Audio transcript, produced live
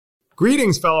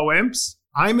Greetings, fellow imps.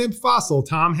 I'm Imp Fossil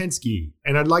Tom Henske,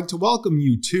 and I'd like to welcome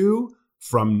you to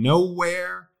From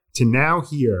Nowhere to Now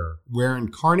Here, where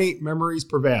incarnate memories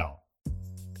prevail.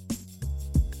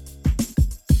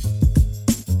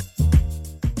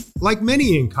 Like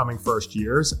many incoming first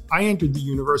years, I entered the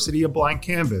university a blank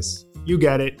canvas. You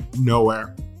get it,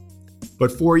 nowhere.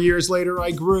 But 4 years later,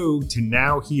 I grew to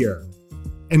now here.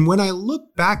 And when I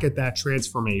look back at that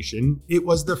transformation, it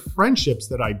was the friendships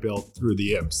that I built through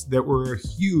the imps that were a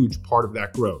huge part of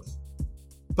that growth.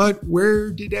 But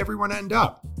where did everyone end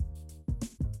up?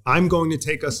 I'm going to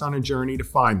take us on a journey to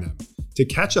find them, to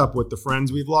catch up with the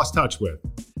friends we've lost touch with.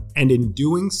 And in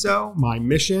doing so, my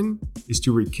mission is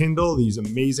to rekindle these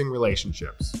amazing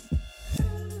relationships.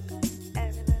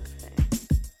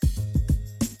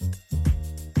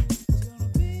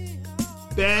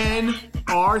 Ben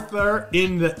Arthur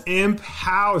in the Imp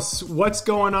house. What's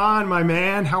going on, my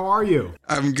man? How are you?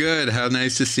 I'm good. How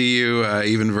nice to see you,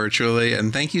 even virtually.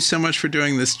 And thank you so much for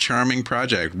doing this charming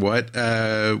project. What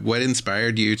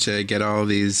inspired you to get all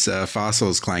these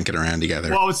fossils clanking around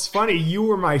together? Well, it's funny. You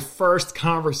were my first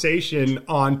conversation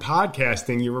on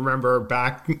podcasting. You remember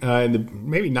back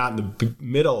maybe not in the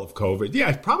middle of COVID.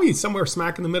 Yeah, probably somewhere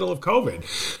smack in the middle of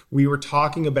COVID. We were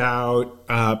talking about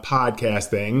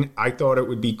podcasting. I thought it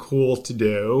would be cool to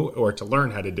do or to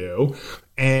learn how to do.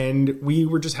 And we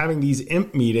were just having these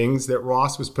imp meetings that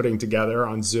Ross was putting together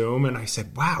on Zoom. And I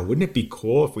said, wow, wouldn't it be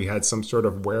cool if we had some sort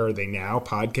of Where Are They Now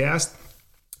podcast?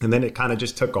 And then it kind of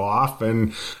just took off.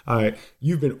 And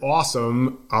you've been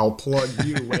awesome. I'll plug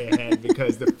you way ahead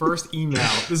because the first email,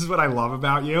 this is what I love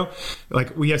about you.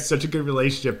 Like, we have such a good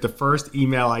relationship. The first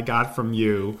email I got from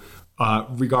you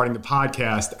regarding the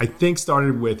podcast, I think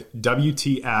started with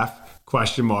WTF ?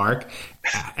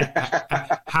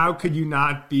 How could you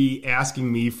not be asking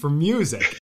me for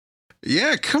music?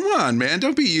 Yeah, come on, man.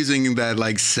 Don't be using that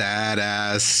like sad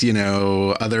ass,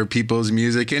 other people's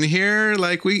music in here.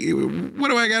 Like what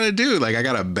do I got to do? Like I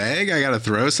got to beg? I got to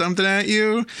throw something at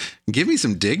you? Give me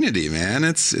some dignity, man.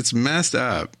 It's messed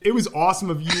up. It was awesome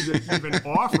of you to even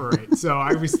offer it. So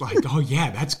I was like, oh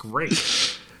yeah, that's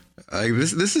great. Like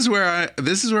this is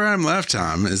where I'm left,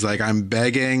 Tom, is like I'm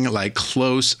begging like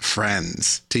close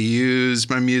friends to use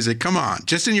my music. Come on,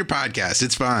 just in your podcast,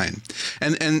 it's fine.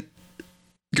 And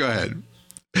go ahead.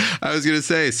 I was gonna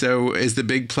say, so is the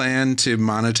big plan to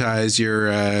monetize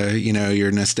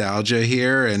your nostalgia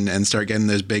here and start getting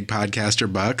those big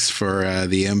podcaster bucks for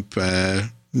the Imp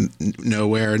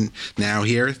Nowhere Now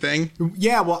Here thing?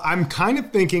 Yeah, well, I'm kind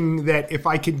of thinking that if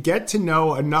I could get to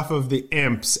know enough of the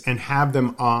imps and have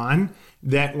them on,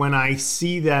 that when I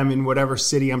see them in whatever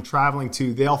city I'm traveling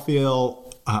to, they'll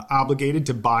feel obligated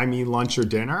to buy me lunch or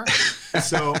dinner.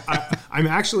 So I'm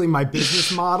actually, my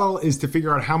business model is to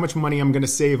figure out how much money I'm going to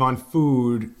save on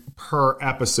food per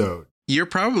episode. You're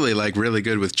probably like really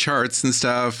good with charts and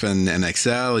stuff and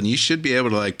Excel, and you should be able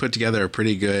to like put together a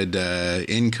pretty good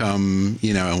income,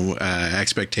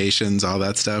 expectations, all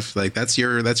that stuff. Like that's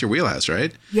your wheelhouse,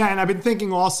 right? Yeah, and I've been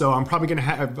thinking also I'm probably going to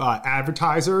have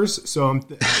advertisers. So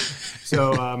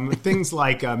things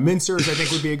like Mincers, I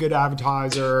think would be a good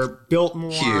advertiser.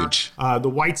 Biltmore, huge. The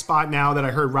White Spot. Now that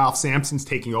I heard Ralph Sampson's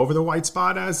taking over the White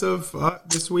Spot as of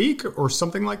this week or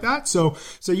something like that. So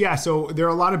there are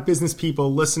a lot of business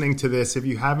people listening to this. If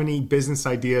you have any business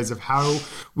ideas of how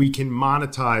we can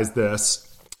monetize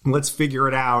this, let's figure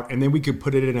it out. And then we could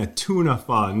put it in a tuna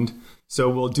fund. So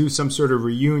we'll do some sort of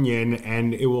reunion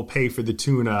and it will pay for the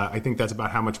tuna. I think that's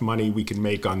about how much money we can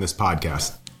make on this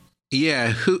podcast. Yeah,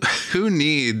 who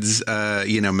needs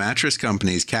mattress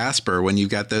companies, Casper, when you've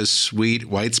got those sweet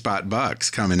White Spot bucks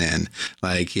coming in?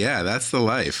 Like, yeah, that's the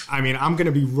life. I mean, I'm going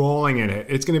to be rolling in it.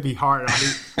 It's going to be hard.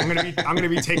 I'm going to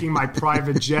be taking my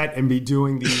private jet and be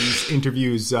doing these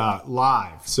interviews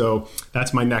live. So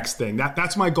that's my next thing.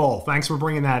 That's my goal. Thanks for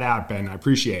bringing that out, Ben. I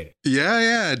appreciate it.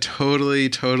 Yeah, totally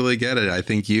get it. I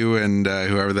think you and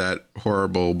whoever that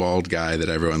horrible bald guy that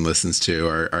everyone listens to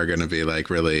are going to be like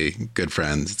really good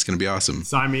friends. It's going to be awesome.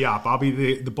 Sign me up. I'll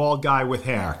be the bald guy with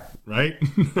hair, right?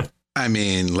 I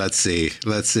mean, let's see.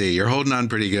 You're holding on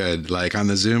pretty good. Like on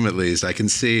the Zoom, at least, I can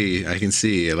see.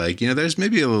 Like, there's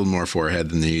maybe a little more forehead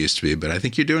than there used to be, but I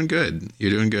think you're doing good.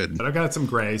 But I've got some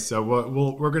gray, so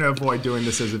we're going to avoid doing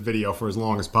this as a video for as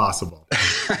long as possible.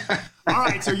 All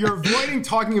right, so you're avoiding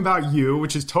talking about you,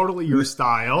 which is totally your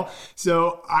style.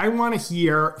 So I want to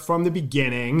hear from the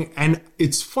beginning, and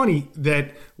it's funny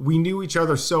that we knew each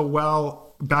other so well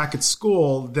back at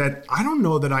school that I don't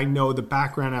know that I know the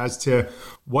background as to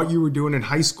what you were doing in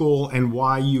high school and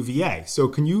why UVA. So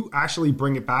can you actually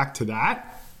bring it back to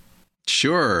that?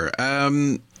 Sure.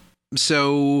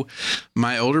 So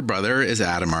my older brother is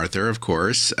Adam Arthur, of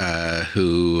course,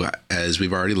 who, as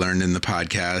we've already learned in the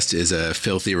podcast, is a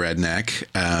filthy redneck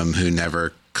who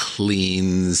never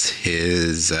cleans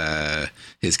his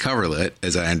coverlet,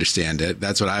 as I understand it.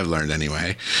 That's what I've learned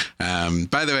anyway.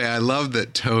 By the way, I love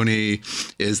that Tony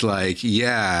is like,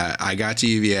 yeah, I got to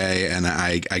UVA and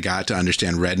I got to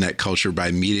understand redneck culture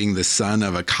by meeting the son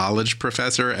of a college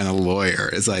professor and a lawyer.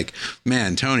 It's like,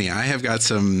 man, Tony, I have got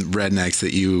some rednecks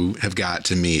that you have got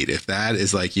to meet. If that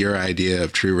is like your idea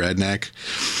of true redneck,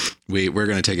 we're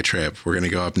going to take a trip. We're going to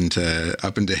go up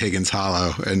into Higgins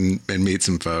Hollow and meet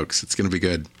some folks. It's going to be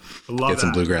good. Get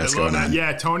some bluegrass going on.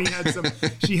 Yeah, Tony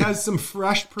she has some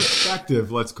fresh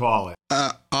perspective, let's call it.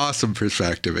 Awesome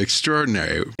perspective.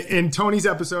 Extraordinary. In Tony's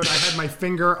episode, I had my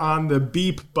finger on the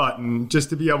beep button just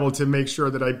to be able to make sure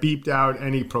that I beeped out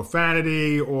any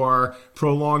profanity or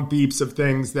prolonged beeps of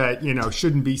things that,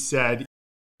 shouldn't be said.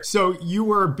 So you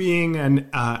were being an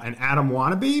Adam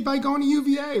wannabe by going to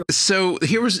UVA? So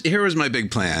here was my big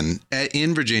plan.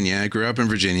 In Virginia, I grew up in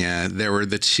Virginia. There were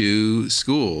the two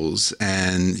schools,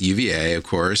 and UVA, of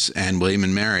course, and William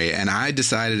and Mary. And I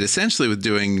decided, essentially, with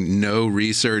doing no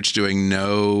research, doing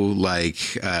no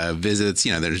visits,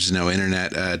 there's no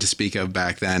internet to speak of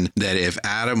back then, that if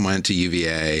Adam went to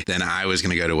UVA, then I was going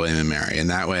to go to William and Mary,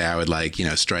 and that way I would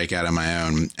strike out on my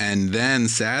own. And then,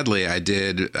 sadly, I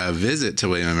did a visit to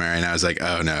William and Mary, and I was like,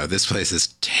 oh no, this place is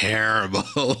terrible.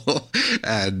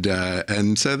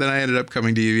 and so then I ended up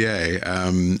coming to UVA.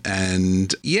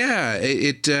 And yeah,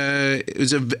 it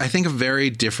was I think a very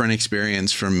different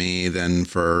experience for me than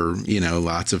for,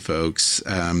 lots of folks,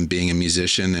 being a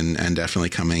musician and definitely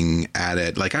coming at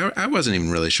it. Like I wasn't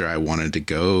even really sure I wanted to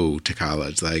go to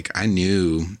college. Like I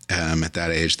knew at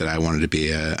that age that I wanted to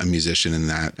be a musician, and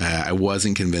that I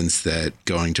wasn't convinced that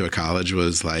going to a college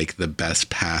was like the best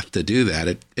path to do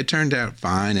that. It turned out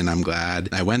fine, and I'm glad.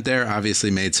 I went there, obviously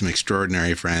made some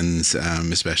extraordinary friends,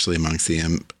 especially amongst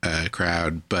the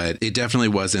crowd, but it definitely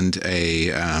wasn't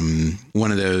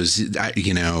one of those,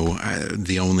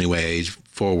 the only way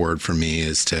forward for me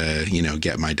is to,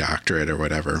 get my doctorate or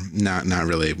whatever. Not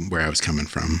really where I was coming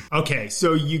from. Okay,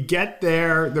 so you get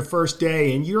there the first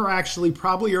day and you're actually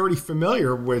probably already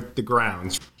familiar with the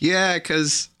grounds. Yeah,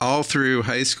 because all through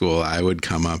high school, I would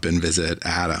come up and visit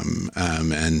Adam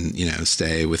and,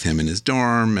 stay with him in his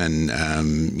dorm and,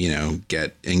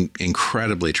 get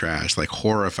incredibly trashed, like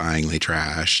horrifyingly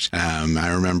trashed.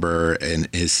 I remember in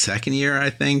his second year, I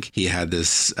think, he had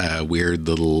this weird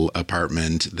little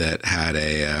apartment that had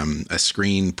a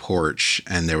screen porch,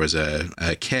 and there was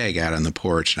a keg out on the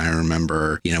porch. And I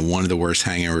remember, one of the worst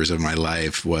hangovers of my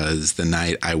life was the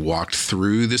night I walked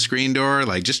through the screen door,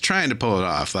 like just trying to pull it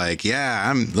off. Like,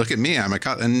 yeah, look at me.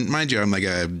 And mind you, I'm like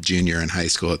a junior in high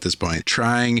school at this point,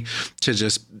 trying to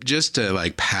just to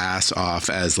like pass off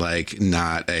as like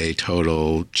not a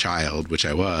total child, which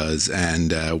I was,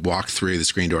 and walked through the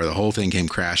screen door. The whole thing came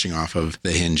crashing off of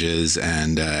the hinges,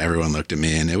 and everyone looked at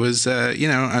me, and it was,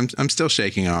 I'm still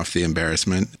shaking off the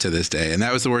embarrassment to this day. And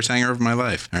that was the worst hangover of my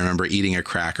life. I remember eating a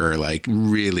cracker like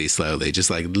really slowly, just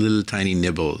like little tiny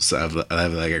nibbles of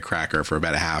like a cracker for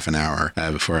about a half an hour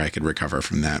before I could recover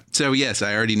from that. So yes,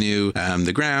 I already knew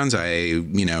the grounds. I,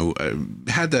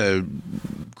 had the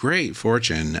great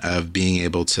fortune of being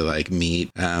able to like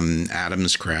meet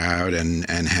Adam's crowd and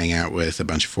hang out with a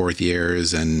bunch of fourth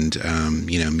years and,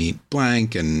 meet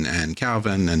Blank and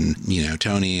Calvin and,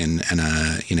 Tony and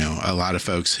a lot of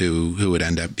folks who would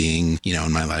end up being,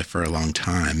 in my life for a long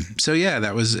time. So yeah,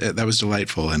 that was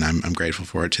delightful, and I'm grateful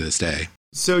for it to this day.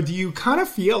 So do you kind of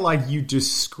feel like you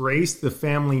disgraced the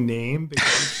family name?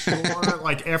 Because I'm sure,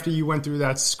 like after you went through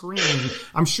that screen,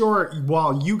 I'm sure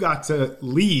while you got to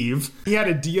leave, he had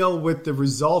to deal with the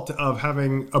result of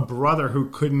having a brother who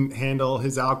couldn't handle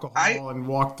his alcohol and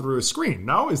walk through a screen.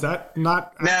 No, is that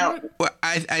not accurate? Now, well,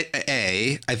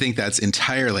 I think that's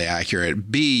entirely accurate.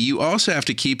 B, you also have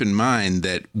to keep in mind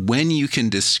that when you can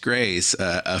disgrace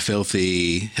a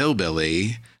filthy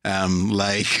hillbilly,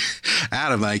 like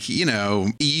Adam, like,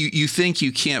 you think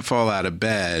you can't fall out of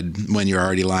bed when you're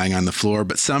already lying on the floor,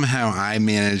 but somehow I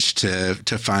managed to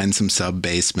find some sub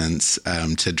basements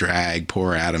to drag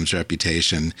poor Adam's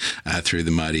reputation through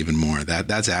the mud even more.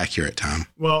 That's accurate, Tom.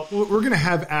 Well, we're going to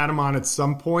have Adam on at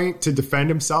some point to defend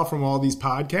himself from all these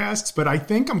podcasts, but I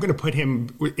think I'm going to put him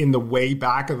in the way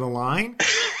back of the line.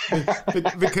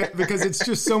 because it's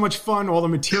just so much fun, all the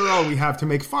material we have to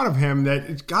make fun of him,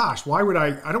 that, gosh, why would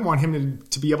I don't want him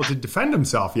to be able to defend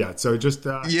himself yet. So just...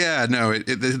 Yeah, no,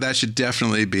 that should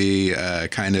definitely be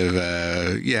kind of,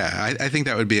 I think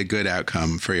that would be a good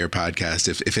outcome for your podcast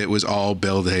if it was all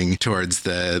building towards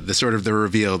the sort of the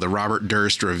reveal, the Robert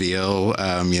Durst reveal,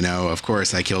 of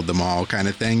course I killed them all kind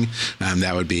of thing.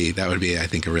 That would be, I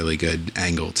think, a really good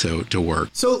angle to work.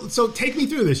 So take me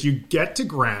through this. You get to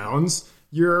Grounds.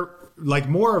 You're like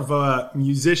more of a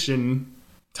musician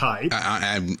type.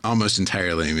 I'm almost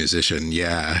entirely a musician.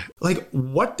 Yeah. Like,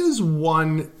 what does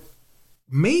one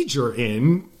major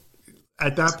in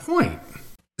at that point?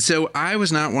 So I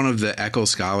was not one of the Eccles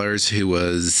scholars who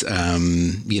was,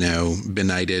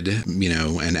 benighted,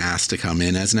 and asked to come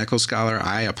in as an Eccles scholar.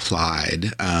 I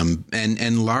applied,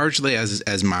 and largely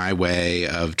as my way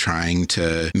of trying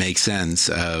to make sense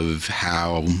of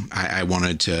how I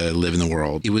wanted to live in the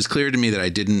world. It was clear to me that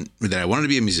I wanted to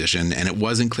be a musician, and it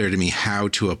wasn't clear to me how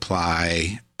to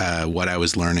apply what I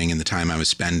was learning and the time I was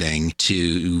spending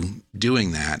to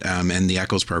doing that. And the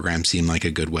Eccles program seemed like a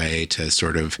good way to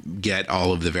sort of get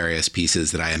all of the various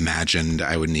pieces that I imagined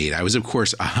I would need. I was, of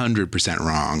course, 100%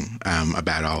 wrong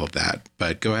about all of that,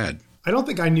 but go ahead. I don't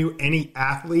think I knew any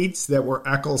athletes that were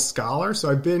Eccles scholars. So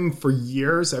I've been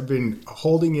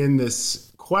holding in this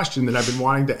question that I've been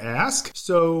wanting to ask.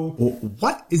 So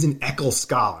what is an Eccles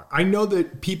scholar? I know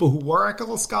that people who were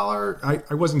Eccles scholar, I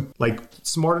wasn't like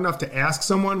smart enough to ask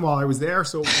someone while I was there.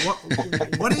 So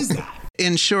what is that?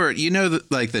 In short, the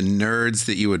nerds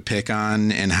that you would pick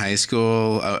on in high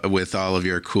school with all of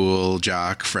your cool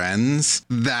jock friends,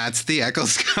 that's the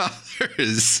Eccles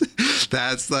scholars.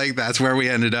 That's where we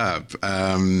ended up.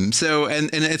 And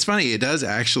it's funny, it does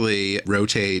actually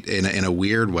rotate in a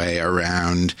weird way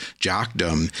around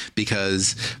jockdom,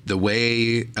 because the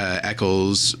way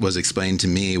Eccles was explained to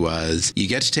me was you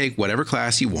get to take whatever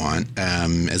class you want,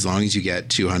 as long as you get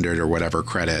 200 or whatever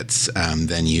credits,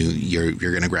 then you're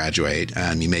going to graduate.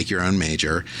 You make your own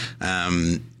major,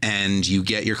 and you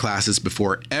get your classes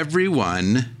before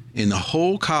everyone in the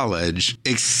whole college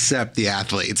except the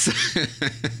athletes.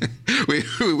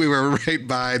 we were right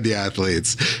behind the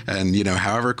athletes, and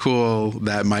however cool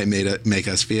that might make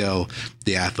us feel,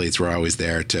 the athletes were always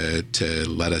there to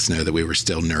let us know that we were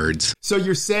still nerds. So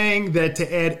you're saying that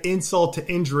to add insult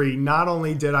to injury, not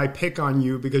only did I pick on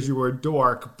you because you were a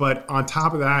dork, but on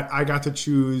top of that, I got to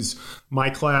choose my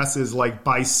classes like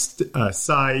by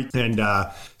sight, and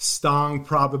Stong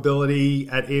probability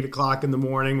at 8 o'clock in the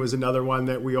morning was another one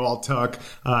that we all took,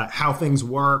 how things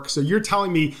work. So you're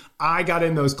telling me I got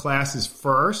in those classes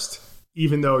first,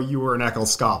 even though you were an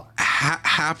Eccles scholar?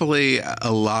 Happily,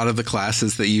 a lot of the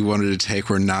classes that you wanted to take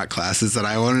were not classes that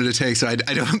I wanted to take. So I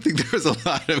don't think there was a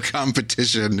lot of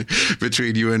competition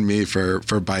between you and me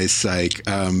for Bice Psych.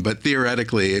 But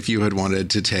theoretically, if you had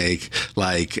wanted to take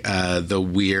like the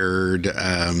weird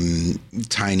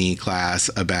tiny class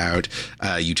about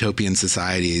utopian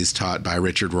societies taught by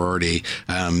Richard Rorty,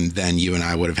 then you and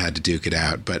I would have had to duke it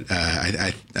out. But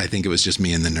I think it was just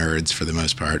me and the nerds for the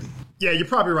most part. Yeah, you're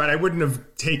probably right. I wouldn't have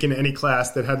taken any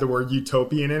class that had the word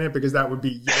utopian in it, because that would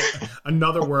be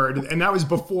another word. And that was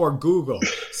before Google.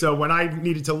 So when I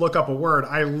needed to look up a word,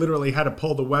 I literally had to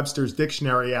pull the Webster's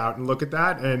dictionary out and look at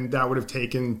that. And that would have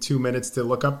taken 2 minutes to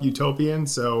look up utopian.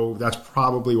 So that's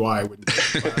probably why I wouldn't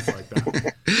take a class like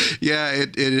that. Yeah,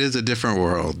 it is a different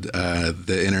world,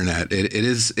 the internet.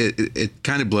 It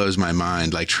kind of blows my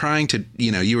mind. Like trying to,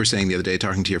 you were saying the other day,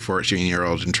 talking to your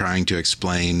 14-year-old and trying to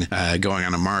explain going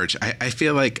on a march. I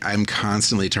feel like I'm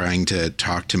constantly trying to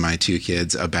talk to my two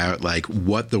kids about like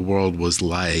what the world was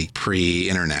like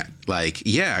pre-internet. Like,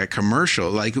 yeah,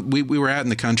 commercial. Like we were out in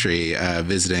the country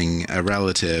visiting a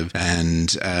relative,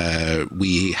 and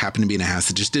we happened to be in a house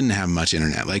that just didn't have much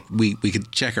internet. Like we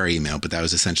could check our email, but that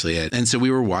was essentially it. And so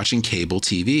we were watching cable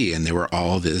TV, and there were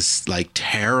all this like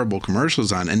terrible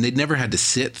commercials on, and they'd never had to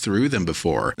sit through them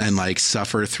before and like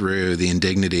suffer through the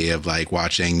indignity of like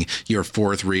watching your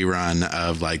fourth rerun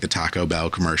of like the Taco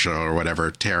Bell commercial or whatever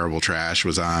terrible trash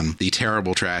was on the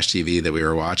terrible trash TV that we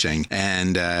were watching.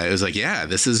 And it was like, yeah,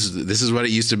 this is what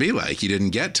it used to be like. You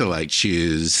didn't get to like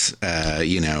choose,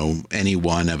 any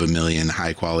one of a million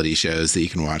high quality shows that you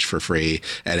can watch for free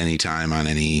at any time on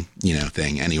any,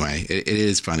 thing. Anyway, it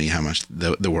is funny how much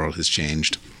the world has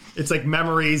changed. It's like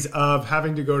memories of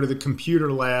having to go to the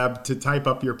computer lab to type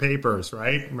up your papers,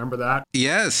 right? Remember that?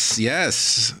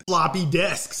 Yes. Floppy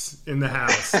disks in the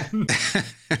house.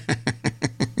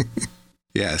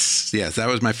 Yes, that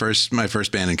was my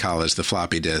first band in college, the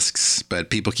Floppy Disks.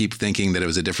 But people keep thinking that it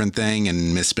was a different thing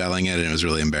and misspelling it, and it was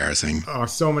really embarrassing. Oh,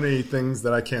 so many things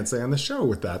that I can't say on the show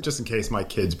with that, just in case my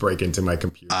kids break into my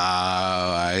computer. Oh,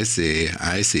 I see.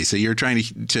 So you're trying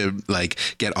to like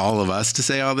get all of us to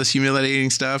say all this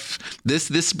humiliating stuff.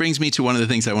 This brings me to one of the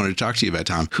things I wanted to talk to you about,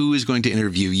 Tom. Who is going to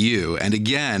interview you? And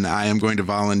again, I am going to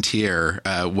volunteer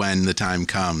when the time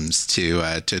comes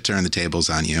to turn the tables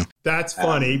on you. That's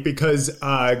funny because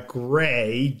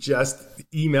Gray just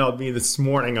emailed me this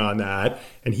morning on that,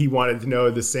 and he wanted to know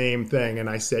the same thing. And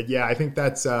I said, yeah, I think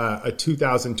that's a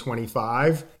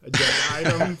 2025 agenda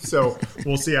item. So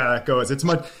we'll see how that goes. It's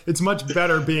much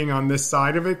better being on this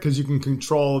side of it because you can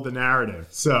control the narrative.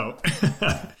 So.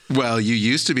 Well, you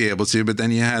used to be able to, but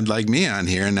then you had like me on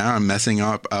here, and now I'm messing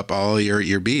up all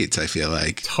your beats, I feel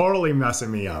like. Totally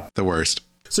messing me up. The worst.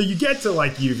 So you get to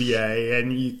like UVA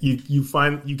and you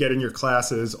find you get in your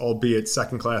classes, albeit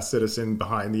second class citizen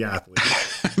behind the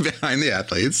athletes. Behind the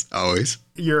athletes, always.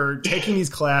 You're taking these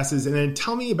classes, and then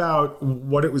tell me about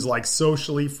what it was like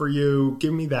socially for you.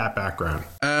 Give me that background.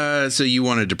 So you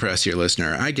want to depress your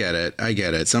listener. I get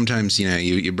it. Sometimes,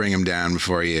 you bring them down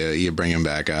before you bring them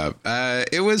back up.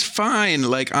 It was fine.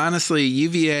 Like, honestly,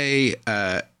 UVA,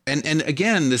 and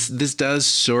again, this does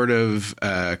sort of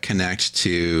connect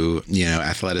to,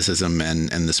 athleticism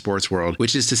and the sports world,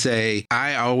 which is to say,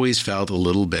 I always felt a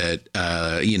little bit,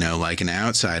 like an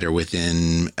outsider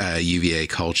within UVA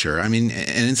culture. I mean,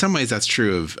 and in some ways that's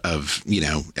true of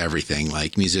everything.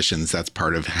 Like musicians, that's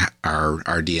part of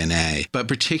our DNA. But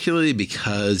particularly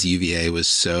because UVA was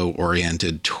so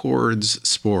oriented towards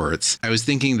sports, I was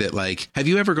thinking that, like, have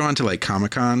you ever gone to like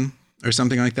Comic-Con or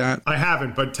something like that? I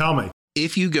haven't, but tell me.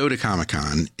 If you go to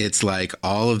Comic-Con, it's like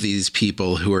all of these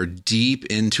people who are deep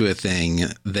into a thing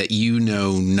that you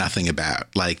know nothing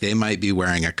about. Like they might be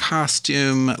wearing a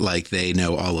costume, like they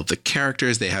know all of the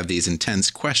characters. They have these intense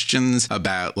questions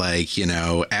about like,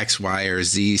 X, Y, or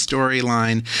Z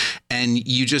storyline. And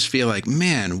you just feel like,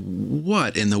 man,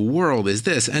 what in the world is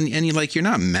this? And you're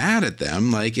not mad at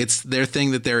them. Like it's their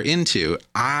thing that they're into.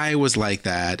 I was like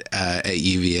that at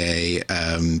UVA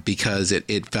because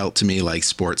it felt to me like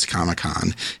sports Comic-Con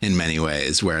in many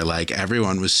ways, where like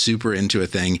everyone was super into a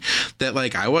thing that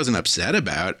like I wasn't upset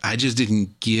about. I just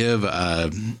didn't give a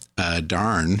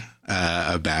darn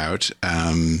about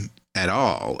at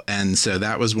all. And so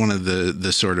that was one of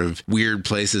the sort of weird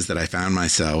places that I found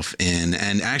myself in.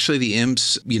 And actually the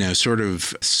Imps, sort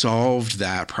of solved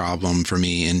that problem for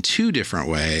me in two different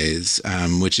ways,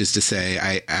 which is to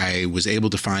say I was able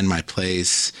to find my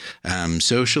place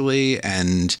socially,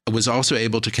 and was also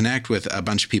able to connect with a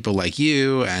bunch of people like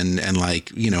you and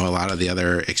like, a lot of the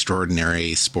other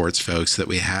extraordinary sports folks that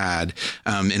we had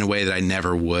in a way that I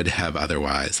never would have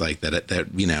otherwise. Like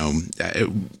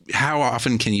how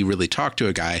often can you really talk to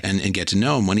a guy and get to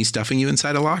know him when he's stuffing you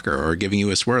inside a locker or giving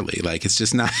you a swirly? Like it's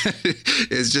just not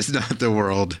the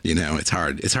world. It's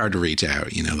hard to reach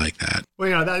out like that.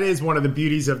 Well, that is one of the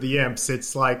beauties of the Imps.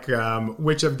 It's like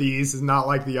which of these is not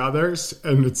like the others,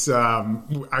 and it's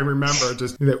I remember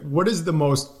just that what is the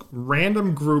most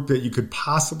random group that you could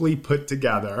possibly put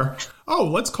together? Oh,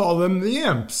 let's call them the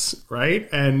Imps, right?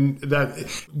 And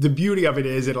that the beauty of it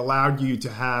is it allowed you to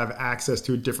have access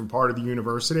to a different part of the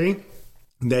university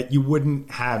that you wouldn't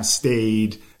have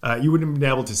stayed, you wouldn't have been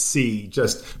able to see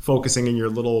just focusing in your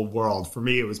little world. For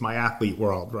me, it was my athlete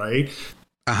world, right?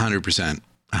 100%.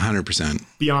 100%.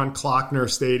 Beyond Klockner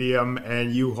Stadium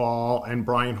and U-Haul and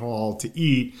Bryan Hall to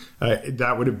eat,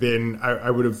 that would have been,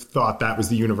 I would have thought that was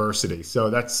the university. So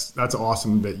that's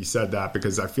awesome that you said that,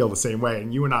 because I feel the same way.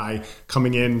 And you and I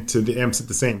coming into the Imps at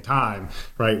the same time,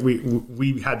 right?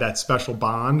 We had that special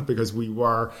bond because we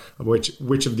were,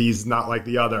 which of these is not like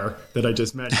the other that I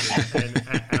just mentioned.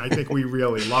 and I think we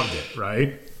really loved it,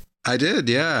 right? I did.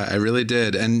 Yeah, I really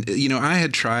did. And, I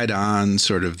had tried on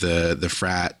sort of the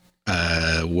frat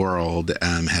world,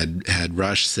 had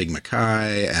rushed Sigma Chi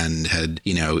and had,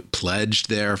 pledged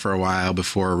there for a while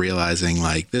before realizing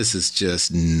like, this is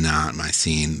just not my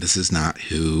scene. This is not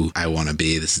who I want to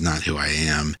be. This is not who I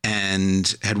am.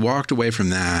 And had walked away from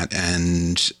that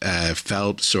and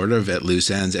felt sort of at loose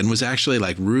ends, and was actually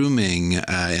like rooming in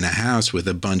a house with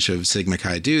a bunch of Sigma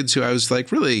Chi dudes who I was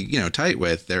like really, tight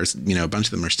with. There's, a bunch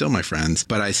of them are still my friends,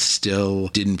 but I still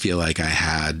didn't feel like I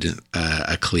had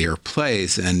a clear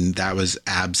place. And And that was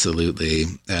absolutely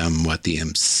what the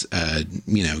Imps,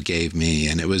 gave me.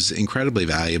 And it was incredibly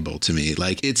valuable to me.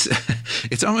 Like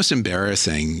it's almost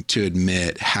embarrassing to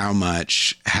admit how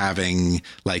much having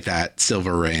like that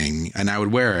silver ring, and I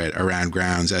would wear it around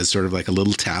grounds as sort of like a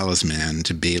little talisman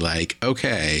to be like,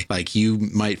 okay, like you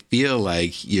might feel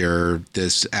like you're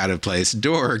this out of place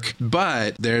dork,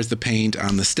 but there's the paint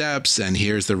on the steps and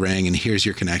here's the ring and here's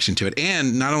your connection to it.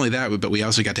 And not only that, but we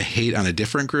also got to hate on a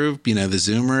different group, the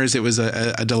Zoomers. It was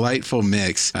a delightful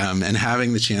mix. And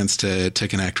having the chance to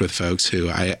connect with folks who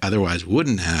I otherwise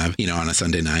wouldn't have, on a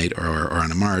Sunday night or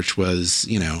on a march was,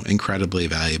 incredibly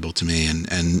valuable to me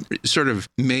and sort of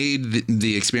made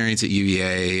the experience at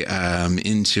UVA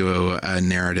into a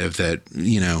narrative that,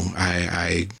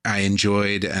 I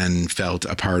enjoyed and felt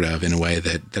a part of in a way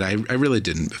that I really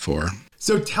didn't before.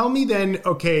 So tell me then,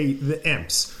 okay, the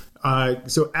Imps.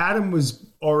 So Adam was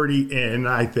already in,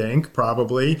 I think,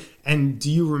 probably. And do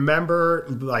you remember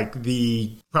like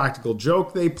the practical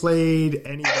joke they played?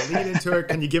 Any lead into it?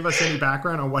 Can you give us any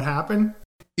background on what happened?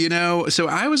 So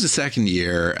I was a second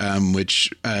year,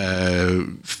 which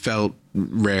felt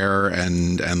rare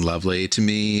and lovely to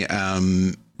me.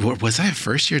 Was I a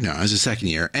first year? No, I was a second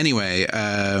year. Anyway,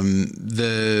 I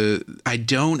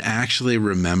don't actually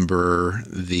remember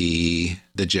the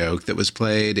joke that was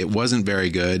played. It wasn't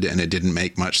very good and it didn't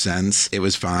make much sense. It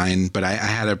was fine, but I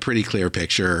had a pretty clear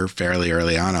picture fairly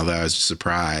early on, although I was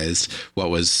surprised what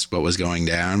was going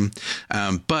down.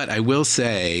 But I will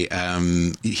say,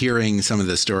 hearing some of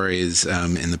the stories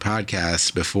in the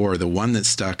podcast before, the one that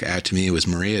stuck out to me was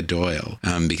Maria Doyle,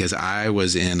 because I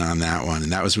was in on that one.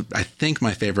 And that was, I think,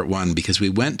 my favorite one because we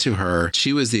went to her.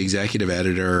 She was the executive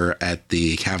editor at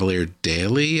the Cavalier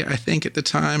Daily, I think, at the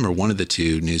time, or one of the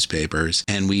two newspapers.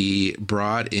 And we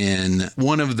brought in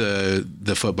one of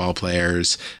the football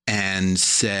players and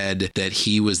said that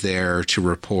he was there to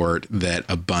report that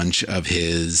a bunch of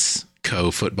his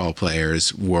co-football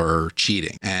players were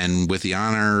cheating. And with the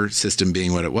honor system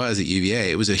being what it was at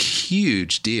UVA, it was a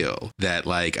huge deal that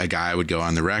like a guy would go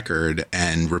on the record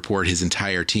and report his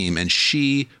entire team. And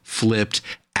she flipped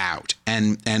out.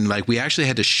 And like we actually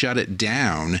had to shut it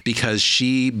down because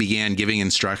she began giving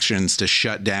instructions to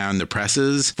shut down the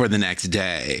presses for the next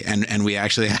day. And we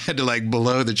actually had to like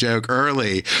blow the joke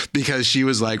early because she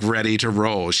was like ready to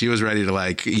roll. She was ready to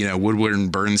like, Woodward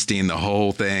and Bernstein the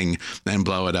whole thing and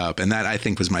blow it up. And that I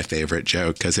think was my favorite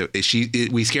joke because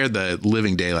we scared the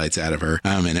living daylights out of her.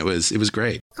 And it was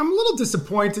great. I'm a little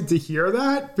disappointed to hear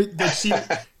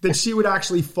that she would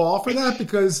actually fall for that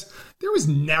because there was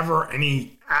never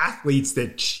any athletes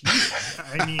that cheated.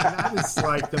 I mean, that is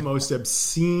like the most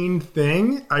obscene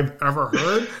thing I've ever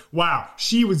heard. Wow,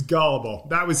 she was gullible.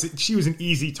 She was an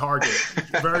easy target,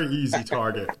 very easy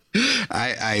target.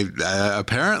 I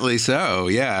apparently so.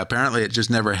 Yeah, apparently it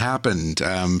just never happened.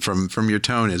 From your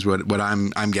tone is what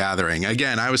I'm gathering.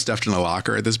 Again, I was stuffed in a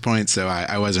locker at this point, so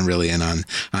I wasn't really in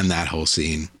on that whole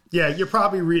scene. Yeah, you're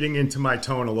probably reading into my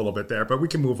tone a little bit there, but we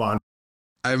can move on.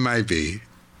 I might be.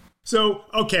 So,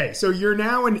 okay, so you're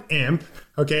now an Imp,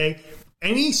 okay?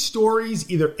 Any stories,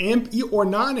 either Imp or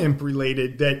non-Imp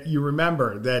related, that you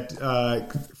remember that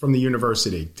from the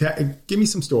university? Give me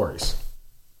some stories.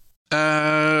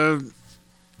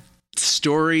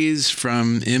 Stories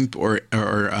from Imp or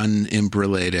un-Imp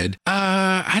related.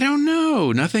 I don't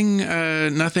know. Nothing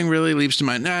really leaps to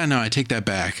mind. No, I take that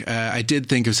back. I did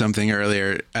think of something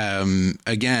earlier.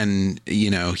 Again,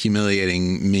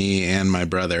 humiliating me and my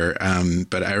brother.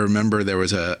 But I remember there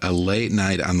was a late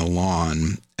night on the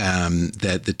lawn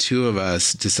that the two of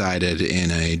us decided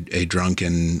in a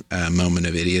drunken moment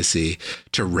of idiocy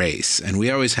to race. And we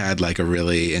always had like a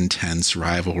really intense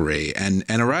rivalry and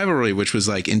a rivalry which was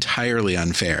like entirely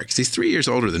unfair because he's 3 years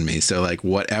older than me. So like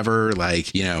whatever,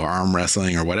 like, arm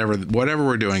wrestling or whatever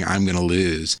we're doing, I'm going to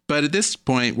lose. But at this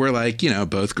point, we're like,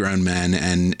 both grown men.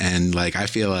 And like, I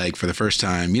feel like for the first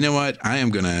time, you know what, I am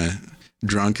going to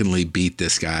drunkenly beat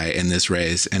this guy in this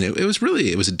race. And it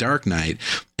was a dark night.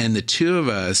 And the two of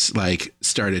us like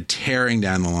started tearing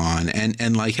down the lawn.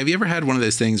 And like, have you ever had one of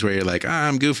those things where you're like,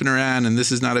 I'm goofing around and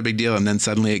this is not a big deal. And then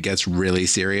suddenly it gets really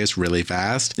serious really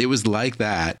fast. It was like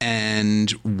that.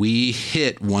 And we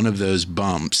hit one of those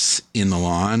bumps in the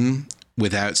lawn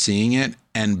without seeing it.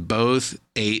 And both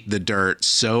ate the dirt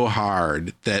so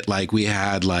hard that like we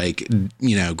had like,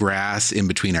 you know, grass in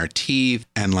between our teeth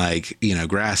and like, you know,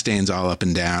 grass stains all up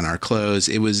and down our clothes.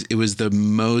 It was the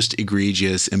most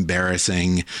egregious,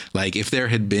 embarrassing. Like if there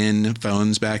had been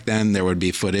phones back then, there would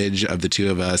be footage of the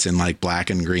two of us in like black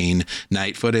and green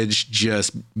night footage,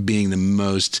 just being the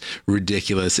most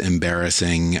ridiculous,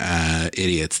 embarrassing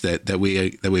idiots that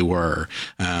we were.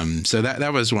 So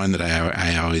that was one that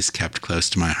I always kept close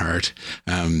to my heart.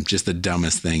 Just the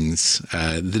dumbest things,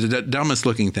 the dumbest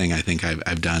looking thing I think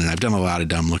I've done, and I've done a lot of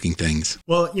dumb looking things.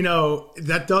 Well, you know,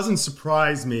 that doesn't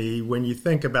surprise me when you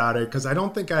think about it, because I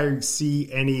don't think I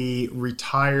see any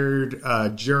retired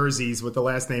jerseys with the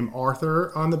last name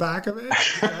Arthur on the back of it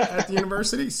at the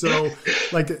university. So,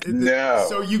 like, no,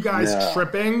 so you guys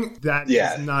tripping, that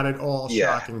is not at all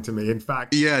shocking to me. In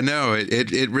fact,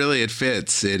 it really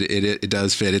fits. It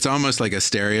does fit. It's almost like a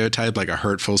stereotype, like a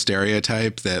hurtful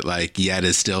stereotype that like yet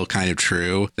is still kind of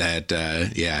true. That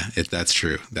that's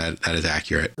true. That is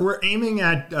accurate. We're aiming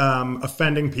at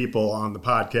offending people on the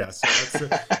podcast, so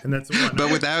that's one.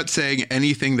 But without saying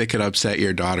anything that could upset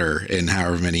your daughter in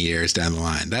however many years down the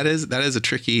line. That is a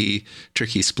tricky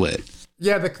split.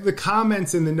 Yeah, the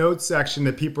comments in the notes section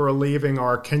that people are leaving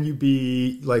are, can you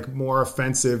be like more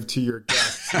offensive to your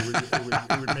guests?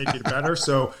 It would make it better.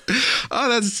 So,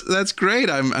 that's great.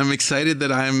 I'm excited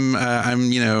that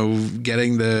I'm you know,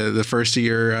 getting the first of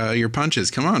your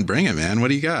punches. Come on, bring it, man. What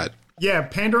do you got? Yeah,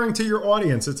 pandering to your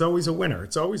audience. It's always a winner.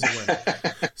 So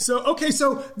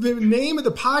the name of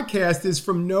the podcast is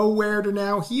From Nowhere to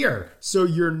Now Here. So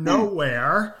you're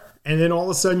nowhere. And then all of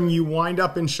a sudden you wind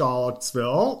up in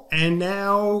Charlottesville, and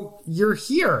now you're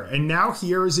here. And now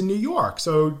here is in New York.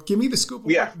 So give me the scoop.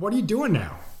 What are you doing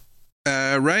now?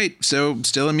 Right. So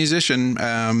still a musician.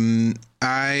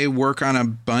 I work on a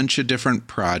bunch of different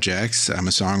projects. I'm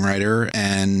a songwriter,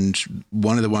 and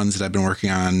one of the ones that I've been working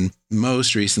on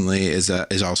most recently is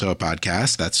also a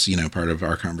podcast. That's, you know, part of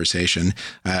our conversation,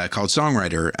 called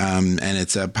Songwriter. And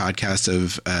it's a podcast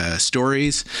of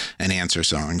stories and answer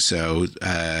songs. So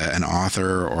an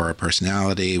author or a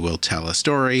personality will tell a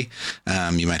story.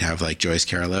 You might have like Joyce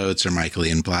Carol Oates or Michael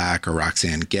Ian Black or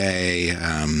Roxane Gay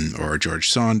or George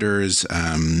Saunders,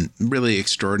 really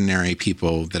extraordinary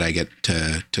people that I get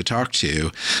to talk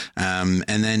to. And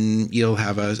then you'll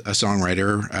have a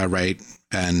songwriter write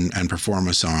and perform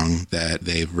a song that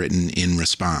they've written in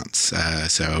response.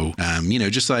 So, you know,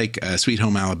 just like Sweet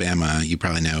Home Alabama, you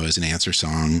probably know, is an answer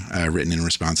song written in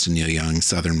response to Neil Young's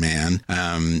Southern Man.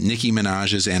 Nicki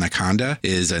Minaj's Anaconda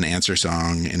is an answer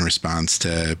song in response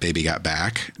to Baby Got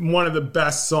Back. One of the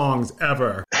best songs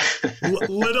ever.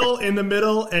 Little in the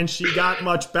middle, and she got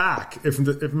much back,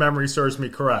 if memory serves me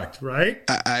correct, right?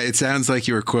 It sounds like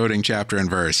you were quoting chapter and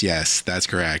verse. Yes, that's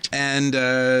correct. And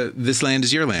This Land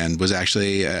Is Your Land was actually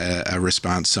a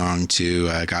response song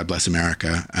to God Bless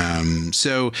America.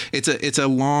 So it's a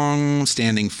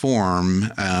long-standing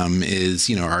form, is,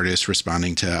 you know, artists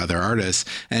responding to other artists,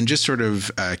 and just sort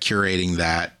of curating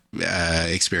that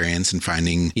experience and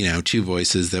finding, you know, two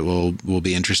voices that will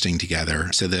be interesting together.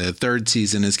 So the third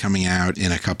season is coming out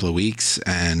in a couple of weeks,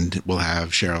 and we'll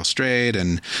have Cheryl Strayed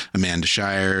and Amanda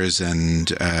Shires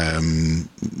and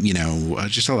you know,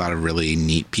 just a lot of really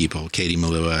neat people, Katie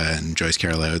Malua and Joyce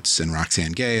Carol Oates and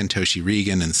Roxane Gay and Toshi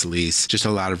Regan and Celise, just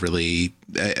a lot of really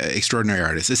extraordinary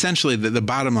artists. Essentially, the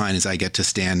bottom line is I get to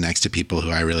stand next to people who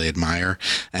I really admire,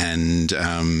 and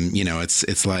you know,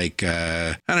 it's like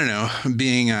I don't know,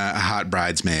 being a hot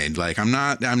bridesmaid. Like I'm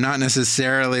not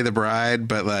necessarily the bride,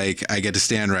 but like I get to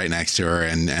stand right next to her,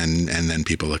 and then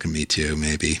people look at me too,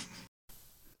 maybe.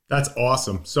 That's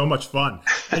awesome. So much fun.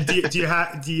 And do you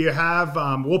have,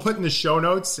 we'll put in the show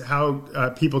notes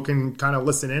how people can kind of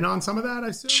listen in on some of that, I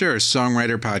assume? Sure.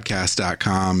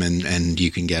 Songwriterpodcast.com, and you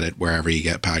can get it wherever you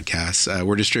get podcasts.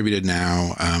 We're distributed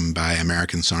now by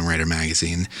American Songwriter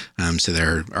Magazine. So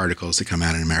there are articles that come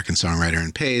out in American Songwriter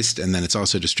and Paste, and then it's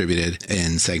also distributed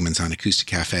in segments on Acoustic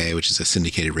Cafe, which is a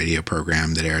syndicated radio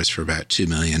program that airs for about 2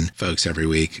 million folks every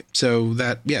week. So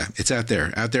that, yeah, it's out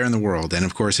there in the world. And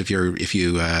of course, if you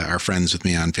are friends with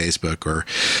me on Facebook or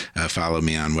follow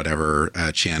me on whatever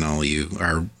channel, you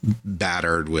are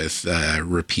battered with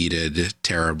repeated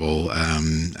terrible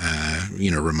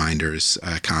reminders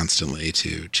constantly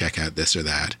to check out this or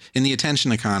that. In the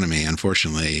attention economy,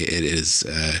 unfortunately, it is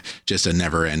just a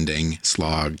never-ending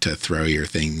slog to throw your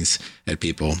things at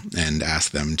people and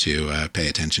ask them to pay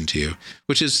attention to you,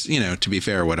 which is, to be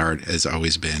fair, what art has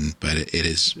always been, but it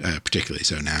is particularly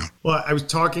so now. Well, I was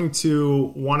talking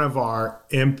to one of our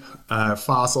imp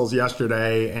fossils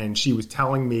yesterday, and she was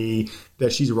telling me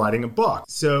that she's writing a book.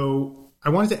 So I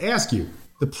wanted to ask you,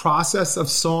 the process of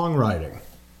songwriting,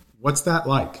 What's that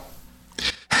like?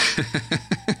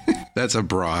 That's a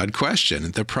broad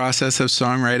question. The process of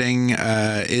songwriting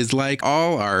is like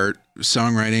all art.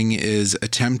 Songwriting is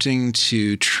attempting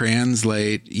to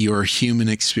translate your human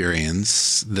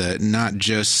experience, not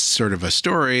just sort of a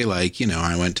story like,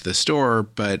 I went to the store,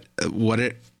 but what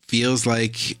it feels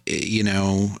like,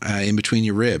 in between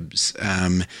your ribs,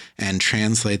 and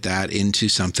translate that into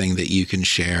something that you can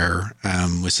share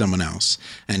with someone else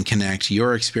and connect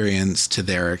your experience to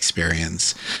their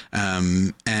experience.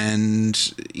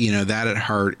 That at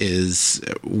heart is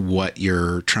what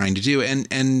you're trying to do.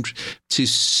 And to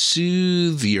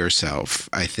soothe yourself,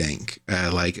 I think,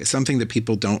 like something that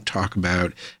people don't talk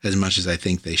about as much as I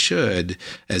think they should,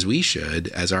 as we should,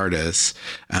 as artists,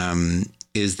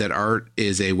 is that art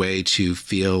is a way to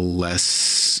feel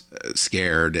less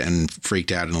scared and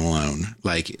freaked out and alone.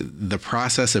 Like the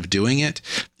process of doing it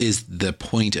is the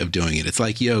point of doing it. It's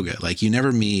like yoga. Like you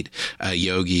never meet a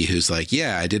yogi who's like,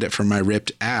 yeah, I did it for my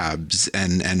ripped abs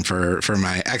and for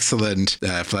my excellent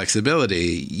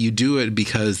flexibility. You do it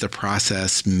because the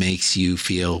process makes you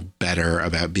feel better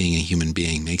about being a human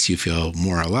being, makes you feel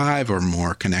more alive or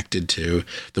more connected to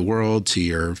the world, to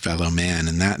your fellow man.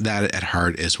 And that at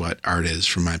heart is what art is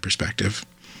from my perspective.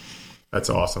 That's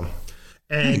awesome.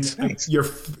 And Thanks.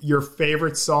 Your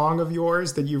favorite song of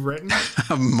yours that you've written?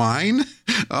 Mine?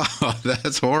 Oh,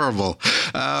 that's horrible.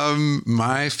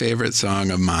 My favorite song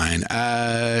of mine.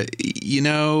 I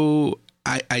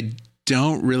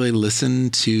don't really listen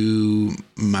to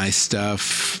my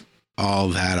stuff all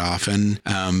that often.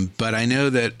 But I know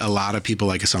that a lot of people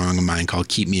like a song of mine called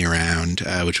Keep Me Around,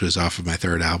 which was off of my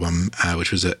third album,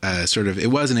 which was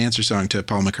it was an answer song to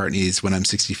Paul McCartney's When I'm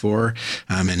 64.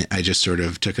 And I just sort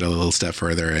of took it a little step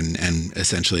further and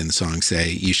essentially in the song say,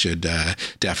 you should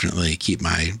definitely keep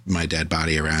my dead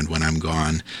body around when I'm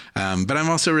gone. But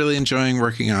I'm also really enjoying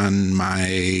working on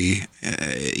my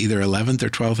either 11th or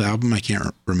 12th album. I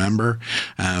can't remember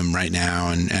right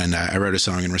now. And I wrote a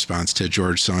song in response to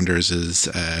George Saunders'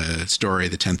 story,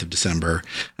 the 10th of December,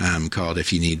 called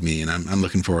If You Need Me. And I'm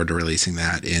looking forward to releasing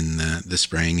that in the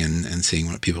spring and seeing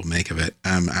what people make of it.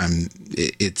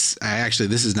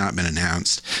 This has not been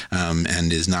announced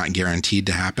and is not guaranteed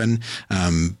to happen.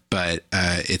 But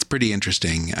it's pretty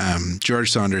interesting.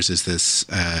 George Saunders is this,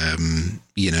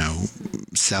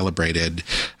 celebrated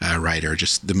writer,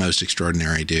 just the most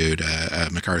extraordinary dude, a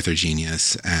MacArthur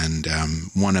genius, and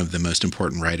one of the most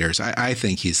important writers. I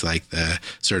think he's like the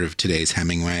sort of today's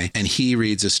Hemingway. And he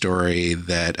reads a story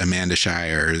that Amanda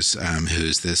Shires,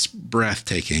 who's this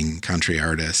breathtaking country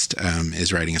artist,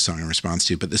 is writing a song in response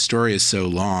to. But the story is so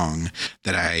long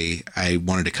that I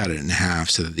wanted to cut it in half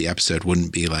so that the episode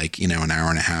wouldn't be like, an hour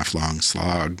and a half long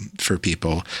slog for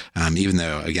people, even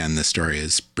though, again, the story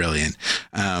is brilliant.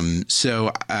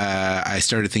 So I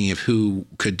started thinking of who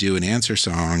could do an answer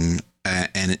song,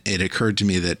 and it occurred to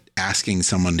me that asking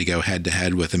someone to go head to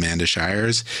head with Amanda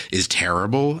Shires is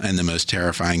terrible and the most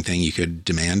terrifying thing you could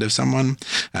demand of someone.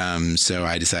 So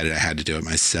I decided I had to do it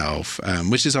myself,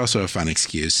 which is also a fun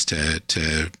excuse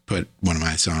to put one of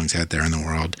my songs out there in the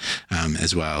world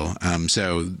as well.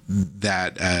 So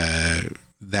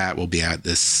that will be out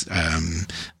this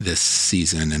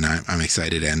season, and I'm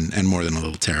excited and more than a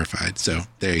little terrified. So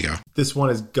there you go. This one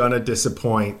is gonna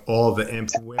disappoint all the imp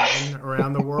women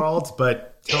around the world,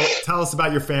 but tell us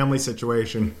about your family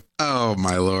situation. Oh,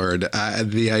 my Lord.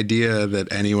 The idea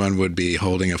that anyone would be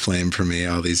holding a flame for me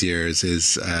all these years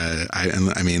is,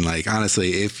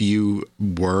 honestly, if you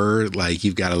were,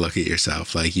 you've got to look at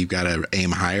yourself. You've got to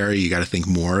aim higher. You got to think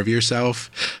more of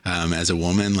yourself as a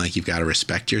woman. You've got to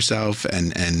respect yourself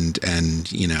and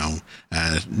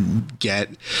get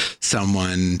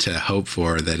someone to hope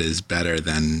for that is better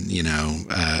than,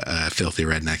 a filthy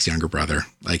redneck's younger brother.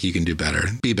 You can do better.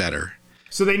 Be better.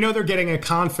 So they know they're getting a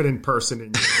confident person in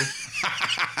you.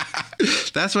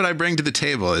 That's what I bring to the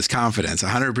table is confidence,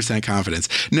 100% confidence.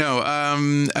 No,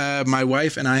 my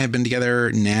wife and I have been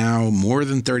together now more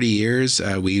than 30 years.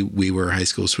 We were high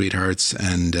school sweethearts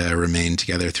and remained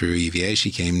together through UVA.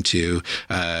 She came to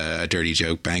a Dirty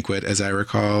Joke banquet, as I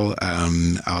recall,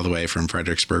 all the way from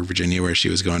Fredericksburg, Virginia, where she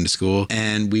was going to school.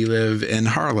 And we live in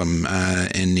Harlem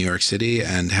in New York City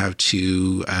and have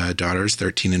two daughters,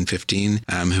 13 and 15,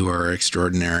 who are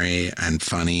extraordinary and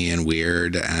funny and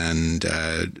weird and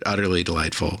utterly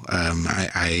delightful.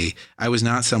 I was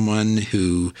not someone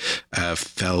who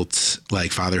felt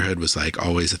like fatherhood was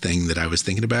always a thing that I was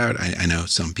thinking about. I know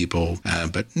some people,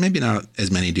 but maybe not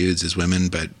as many dudes as women,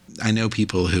 but I know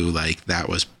people who that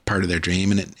was part of their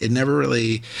dream. And it never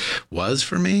really was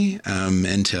for me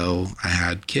until I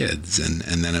had kids. And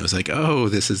then it was like, oh,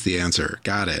 this is the answer.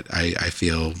 Got it. I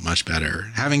feel much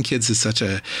better. Having kids is such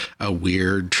a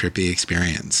weird, trippy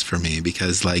experience for me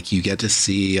because like you get to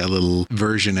see a little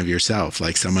version of yourself,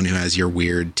 like someone who has your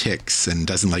weird tics and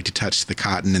doesn't like to touch the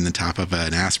cotton in the top of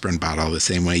an aspirin bottle the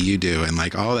same way you do. And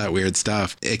like all that weird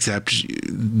stuff,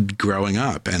 except growing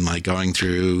up and like going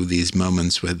through these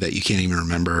moments that you can't even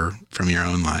remember from your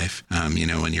own life,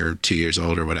 when you're 2 years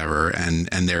old or whatever. And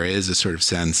there is a sort of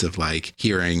sense of like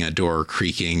hearing a door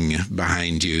creaking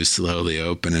behind you slowly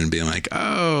open and being like,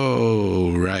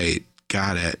 oh, right.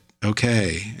 Got it.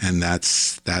 Okay. And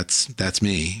that's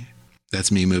me.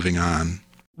 That's me moving on.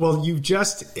 Well, you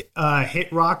just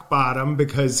hit rock bottom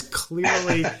because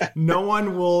clearly no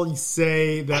one will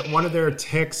say that one of their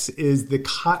tics is the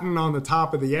cotton on the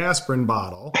top of the aspirin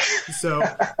bottle. So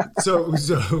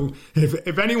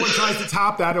if anyone tries to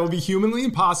top that, it'll be humanly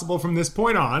impossible from this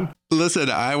point on. Listen,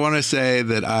 I want to say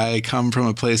that I come from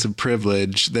a place of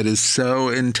privilege that is so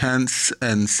intense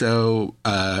and so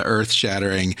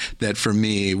earth-shattering that for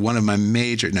me, one of my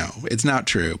no, it's not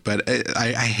true, but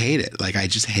I hate it. Like, I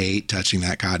just hate touching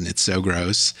that cotton. It's so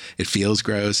gross. It feels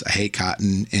gross. I hate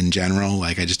cotton in general.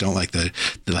 Like, I just don't like the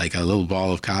like a little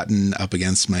ball of cotton up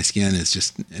against my skin is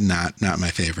just not my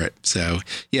favorite. So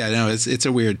yeah, no, it's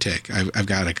a weird tic. I've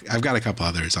got a couple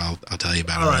others. I'll tell you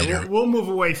about it later. We'll move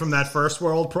away from that first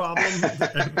world problem.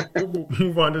 And we'll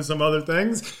move on to some other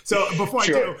things. So before I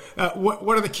do,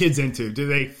 what are the kids into? Do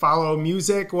they follow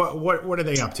music? What are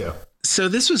they up to? So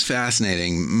this was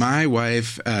fascinating. My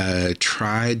wife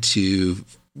tried to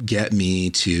get me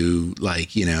to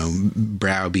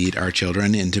browbeat our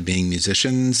children into being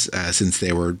musicians since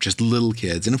they were just little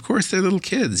kids. And of course they're little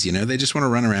kids, they just want to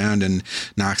run around and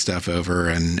knock stuff over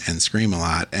and scream a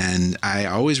lot. And I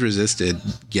always resisted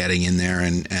getting in there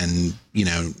and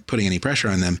putting any pressure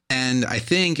on them. And I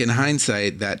think in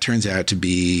hindsight, that turns out to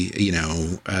be,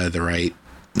 the right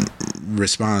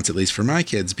response, at least for my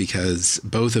kids, because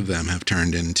both of them have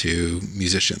turned into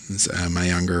musicians. My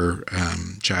younger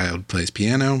child plays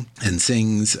piano and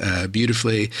sings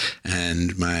beautifully,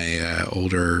 and my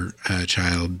older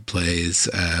child plays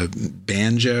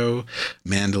banjo,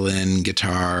 mandolin,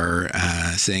 guitar,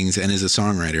 sings, and is a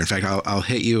songwriter. In fact, I'll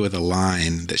hit you with a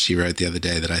line that she wrote the other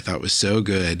day that I thought was so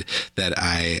good that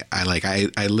I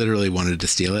literally wanted to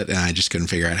steal it, and I just couldn't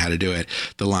figure out how to do it.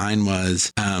 The line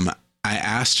was, I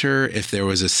asked her if there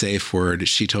was a safe word.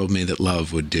 She told me that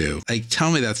love would do. Like,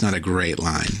 tell me that's not a great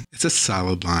line. It's a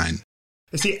solid line.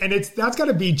 See, and that's got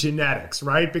to be genetics,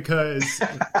 right? Because,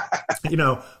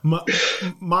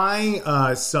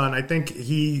 my son, I think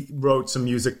he wrote some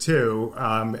music too.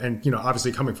 And,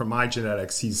 obviously coming from my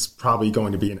genetics, he's probably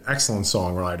going to be an excellent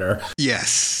songwriter.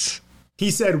 Yes.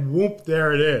 He said, whoop,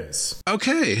 there it is.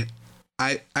 Okay.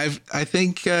 I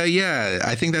think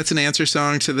I think that's an answer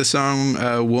song to the song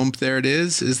 "Whoomp There It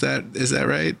Is." Is that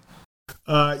right?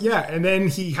 Yeah, and then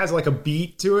he has like a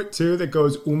beat to it too that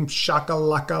goes shaka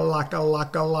laka laka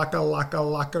laka laka laka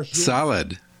laka.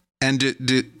 Solid. And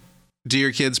do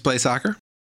your kids play soccer?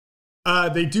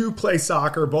 They do play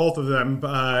soccer, both of them.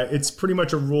 It's pretty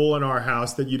much a rule in our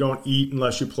house that you don't eat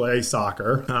unless you play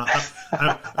soccer.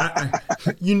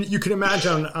 You can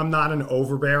imagine I'm not an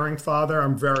overbearing father.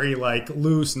 I'm very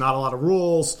loose, not a lot of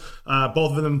rules.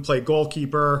 Both of them play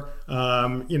goalkeeper.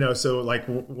 So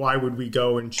why would we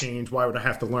go and change? Why would I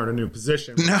have to learn a new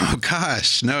position? No,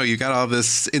 gosh, no. You got all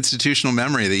this institutional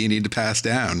memory that you need to pass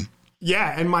down.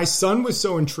 Yeah, and my son was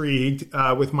so intrigued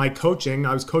with my coaching.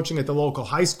 I was coaching at the local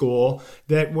high school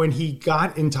that when he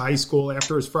got into high school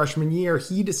after his freshman year,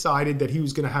 he decided that he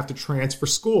was going to have to transfer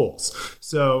schools.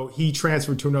 So he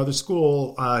transferred to another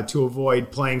school to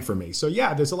avoid playing for me. So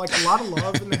yeah, there's a lot of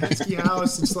love in the Hensky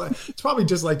house. It's probably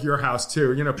just like your house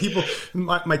too. People,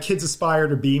 my kids aspire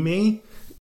to be me.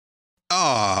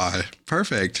 Oh,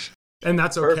 perfect. And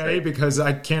that's okay because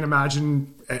I can't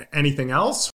imagine anything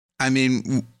else. I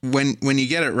mean, when you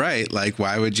get it right,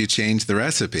 why would you change the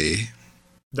recipe?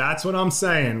 That's what I'm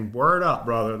saying. Word up,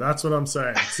 brother. That's what I'm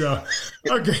saying. So,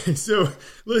 okay. So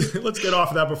let's get off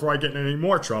of that before I get in any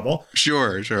more trouble.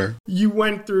 Sure. You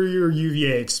went through your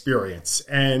UVA experience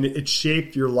and it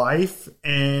shaped your life.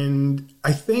 And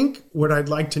I think what I'd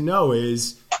like to know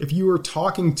is if you were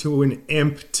talking to an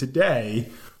imp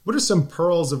today, what are some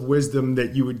pearls of wisdom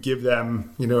that you would give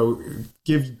them,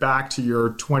 give back to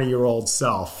your 20-year-old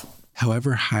self?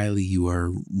 However highly you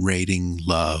are rating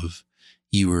love,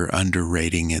 you are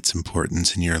underrating its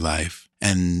importance in your life.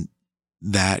 And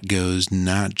that goes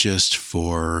not just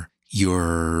for,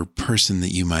 your person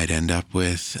that you might end up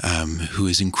with, who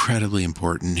is incredibly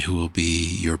important, who will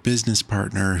be your business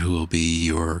partner, who will be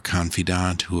your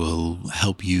confidant, who will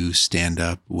help you stand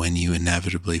up when you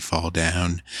inevitably fall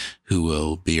down, who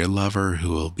will be your lover, who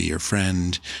will be your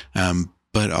friend,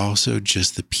 but also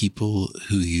just the people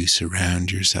who you surround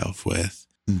yourself with.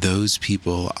 Those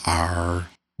people are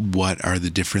what are the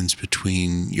difference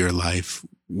between your life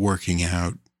working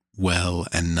out well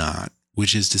and not,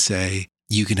 which is to say,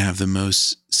 you can have the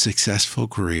most successful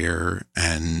career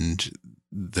and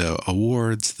the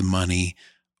awards, the money,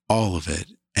 all of it.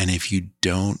 And if you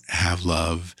don't have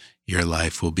love, your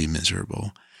life will be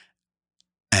miserable.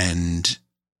 And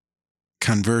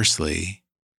conversely,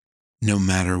 no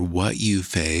matter what you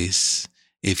face,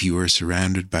 if you are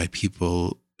surrounded by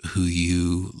people who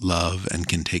you love and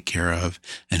can take care of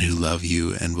and who love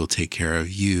you and will take care of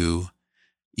you,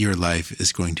 your life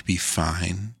is going to be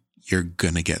fine. You're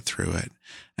going to get through it.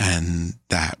 And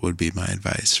that would be my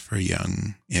advice for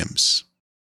young imps.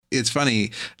 It's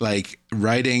funny, like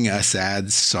writing a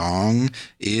sad song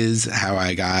is how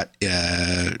I got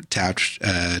tapped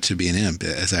to be an imp,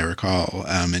 as I recall.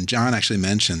 And John actually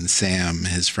mentioned Sam,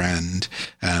 his friend,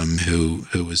 who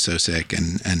was so sick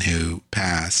and who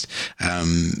passed.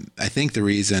 I think the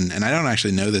reason, and I don't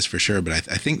actually know this for sure, but I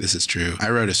think this is true. I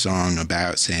wrote a song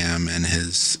about Sam and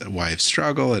his wife's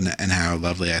struggle and how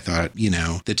lovely I thought,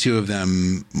 the two of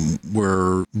them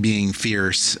were being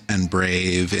fierce and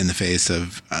brave in the face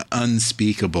of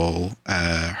unspeakable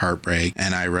heartbreak.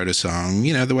 And I wrote a song,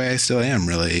 the way I still am,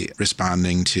 really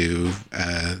responding to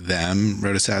them,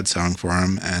 wrote a sad song for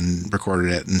them and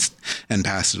recorded it and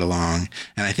passed it along.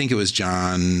 And I think it was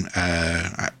John,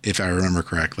 if I remember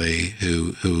correctly,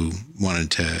 who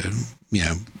wanted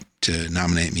to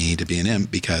nominate me to be an imp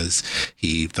because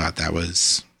he thought that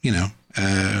was,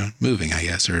 moving, I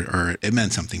guess, or it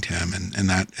meant something to him. And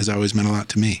that has always meant a lot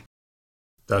to me.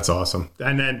 That's awesome.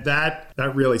 And then that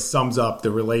really sums up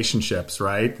the relationships,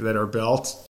 right, that are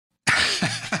built.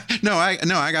 No,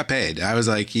 I got paid. I was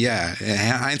like, yeah, in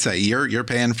hindsight, you're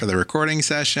paying for the recording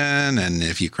session, and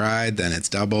if you cried, then it's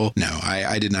double. No,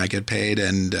 I did not get paid,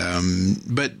 and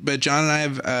but John and I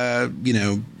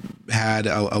have had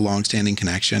a long-standing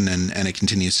connection, and it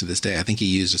continues to this day. I think he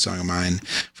used a song of mine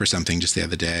for something just the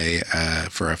other day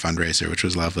for a fundraiser, which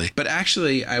was lovely. But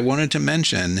actually, I wanted to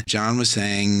mention, John was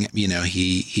saying,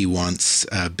 he wants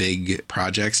big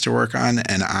projects to work on,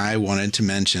 and I wanted to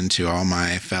mention to all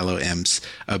my fellow imps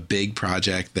a big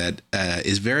project that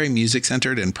is very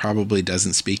music-centered and probably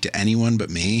doesn't speak to anyone but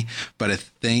me, but a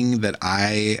thing that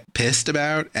I pissed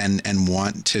about and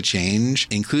want to change,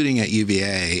 including at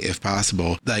UVA, if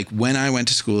possible. Like, when I went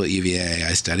to school at UVA,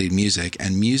 I studied music,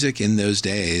 and music in those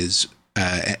days,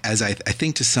 as I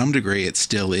think to some degree it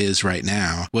still is right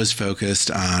now, was focused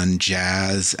on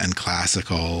jazz and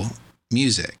classical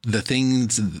music. The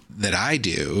things that I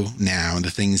do now, the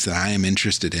things that I am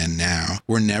interested in now,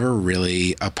 were never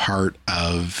really a part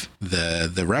of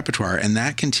the repertoire, and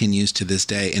that continues to this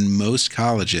day in most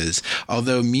colleges.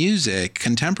 Although music,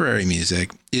 contemporary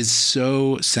music, is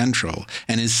so central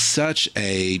and is such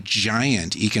a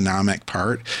giant economic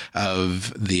part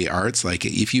of the arts. Like,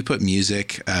 if you put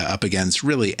music up against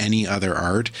really any other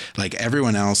art, like,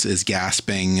 everyone else is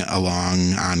gasping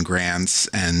along on grants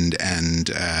and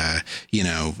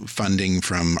funding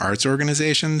from arts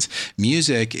organizations.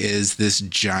 Music is this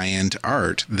giant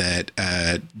art that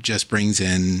just brings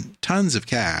in tons of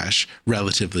cash,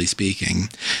 relatively speaking.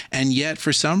 And yet,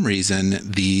 for some reason,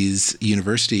 these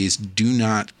universities do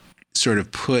not sort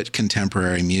of put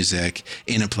contemporary music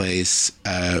in the place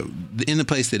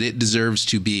that it deserves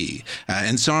to be.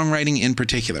 And songwriting in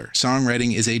particular.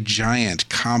 Songwriting is a giant,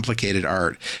 complicated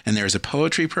art. And there is a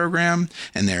poetry program,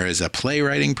 and there is a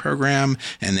playwriting program,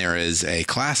 and there is a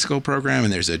classical program,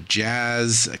 and there's a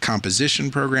jazz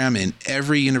composition program in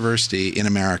every university in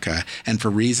America. And for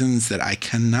reasons that I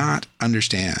cannot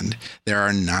understand, there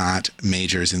are not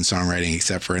majors in songwriting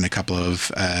except for in a couple of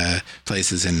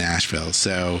places in Nashville.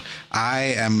 So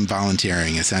I am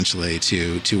volunteering essentially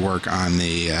to work on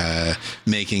the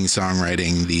making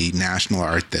songwriting the national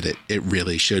art that it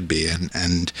really should be,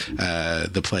 and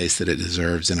the place that it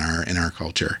deserves in our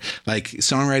culture. Like,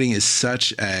 songwriting is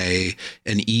such an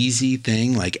easy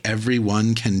thing. Like,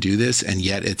 everyone can do this, and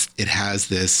yet it has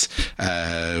this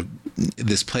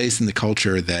place in the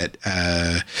culture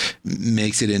that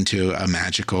makes it into a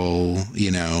magical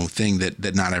thing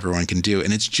that not everyone can do,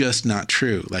 and it's just not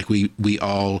true. Like, we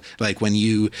all, Like when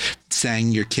you sang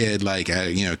your kid, like,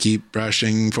 keep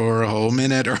brushing for a whole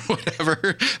minute or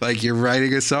whatever, like you're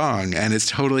writing a song, and it's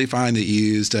totally fine that you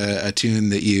used a tune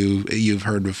that you've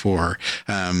heard before.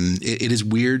 It is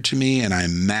weird to me, and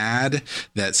I'm mad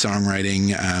that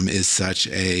songwriting is such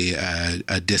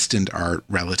a distant art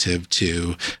relative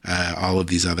to all of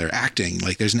these other acting.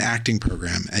 Like there's an acting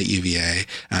program at UVA,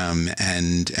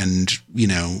 and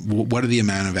what are the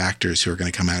amount of actors who are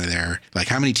going to come out of there? Like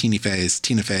how many Tina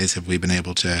Feys have we been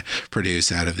able to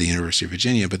produce out of the University of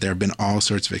Virginia? But there have been all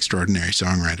sorts of extraordinary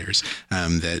songwriters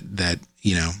that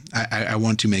I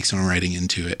want to make songwriting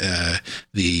into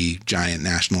the giant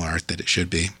national art that it should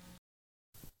be.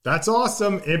 That's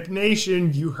awesome. Imp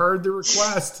Nation, you heard the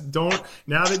request.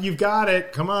 Now that you've got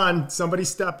it, come on, somebody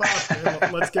step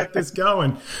up. Let's get this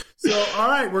going. So, all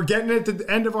right, we're getting at the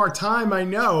end of our time, I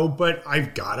know, but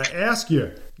I've got to ask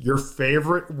you, your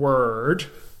favorite word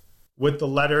with the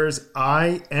letters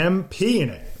IMP in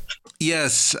it.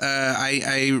 Yes,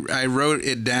 I wrote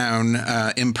it down.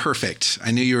 Imperfect.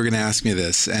 I knew you were going to ask me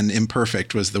this, and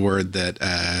imperfect was the word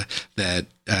that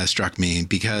struck me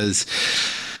because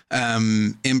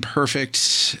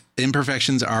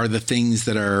imperfections are the things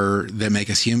that make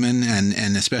us human,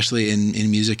 and especially in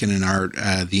music and in art,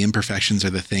 the imperfections are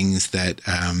the things that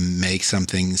make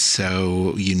something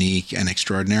so unique and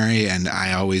extraordinary. And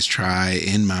I always try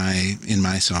in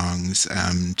my songs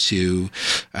to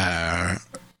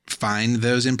find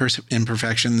those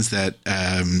imperfections that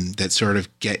sort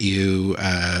of get you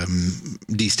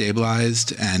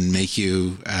destabilized and make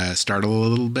you startle a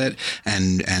little bit,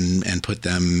 and put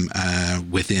them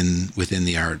within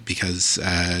the art, because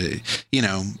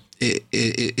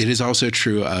it is also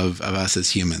true of us as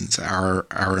humans. Our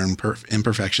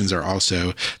imperfections are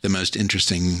also the most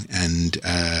interesting and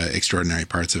extraordinary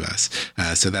parts of us.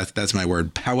 So that's my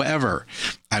word. However,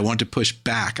 I want to push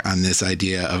back on this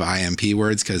idea of IMP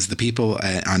words, because the people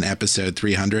on episode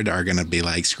 300 are going to be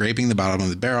like scraping the bottom of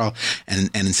the barrel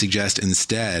and suggest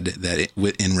instead that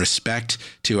in respect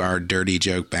to our dirty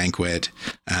joke banquet,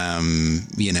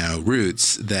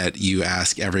 roots, that you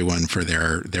ask everyone for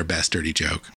their best dirty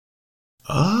joke.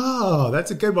 Oh,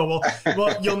 that's a good one.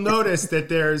 Well, you'll notice that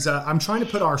there's, I'm trying to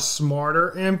put our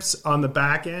smarter imps on the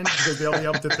back end because they'll be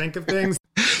able to think of things.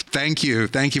 Thank you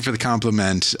for the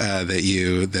compliment that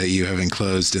you have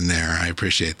enclosed in there. I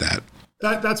appreciate that.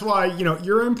 That's why,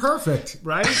 you're imperfect,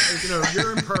 right?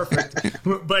 You're imperfect.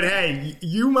 But hey,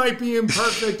 you might be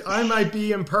imperfect. I might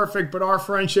be imperfect, but our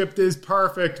friendship is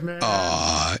perfect, man.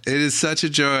 Aw, it is such a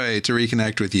joy to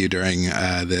reconnect with you during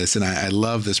this. And I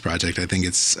love this project. I think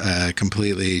it's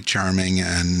completely charming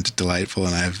and delightful.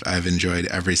 And I've enjoyed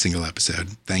every single episode.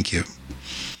 Thank you.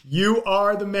 You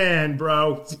are the man,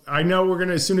 bro. I know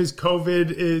as soon as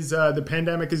COVID is, the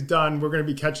pandemic is done, we're going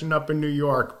to be catching up in New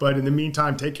York. But in the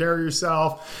meantime, take care of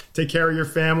yourself, take care of your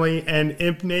family, and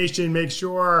Imp Nation, make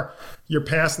sure you're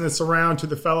passing this around to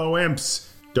the fellow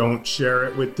imps. Don't share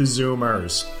it with the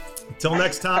Zoomers. Until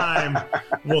next time,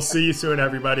 we'll see you soon,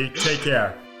 everybody. Take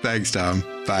care. Thanks, Tom.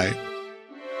 Bye.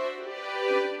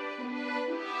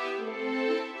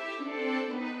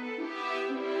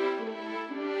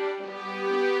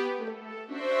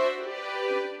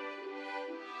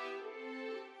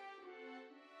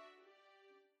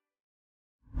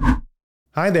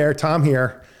 Hi there, Tom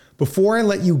here. Before I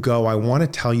let you go, I want to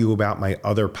tell you about my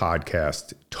other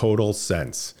podcast, Total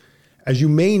Sense. As you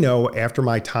may know, after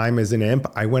my time as an imp,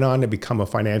 I went on to become a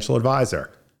financial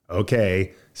advisor.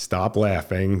 Okay, stop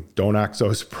laughing. Don't act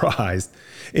so surprised.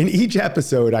 In each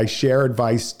episode, I share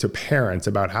advice to parents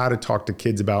about how to talk to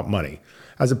kids about money.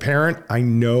 As a parent, I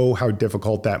know how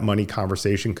difficult that money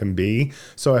conversation can be,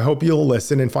 so I hope you'll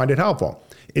listen and find it helpful.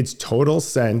 It's Total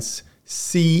Sense,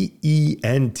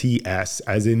 CENTS,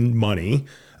 as in money,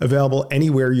 available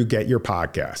anywhere you get your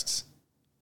podcasts.